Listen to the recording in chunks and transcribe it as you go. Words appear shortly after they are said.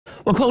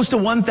Well, close to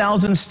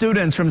 1,000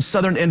 students from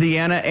southern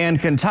Indiana and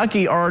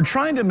Kentucky are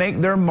trying to make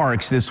their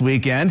marks this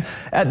weekend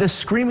at the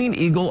Screaming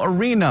Eagle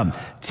Arena.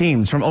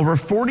 Teams from over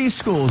 40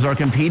 schools are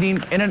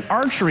competing in an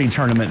archery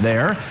tournament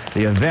there.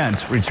 The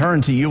event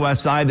returned to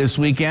USI this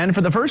weekend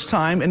for the first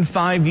time in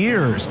 5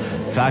 years.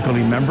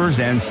 Faculty members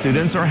and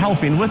students are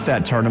helping with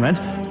that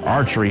tournament.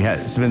 Archery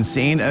has been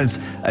seen as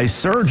a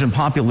surge in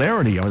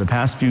popularity over the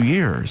past few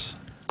years.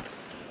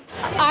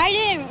 I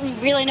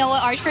didn't really know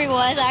what archery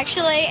was,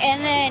 actually,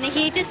 and then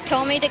he just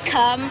told me to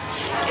come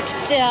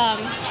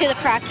to the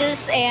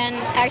practice, and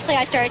actually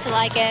I started to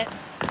like it.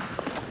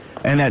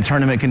 And that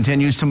tournament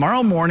continues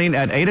tomorrow morning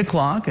at 8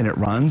 o'clock, and it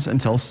runs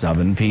until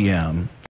 7 p.m.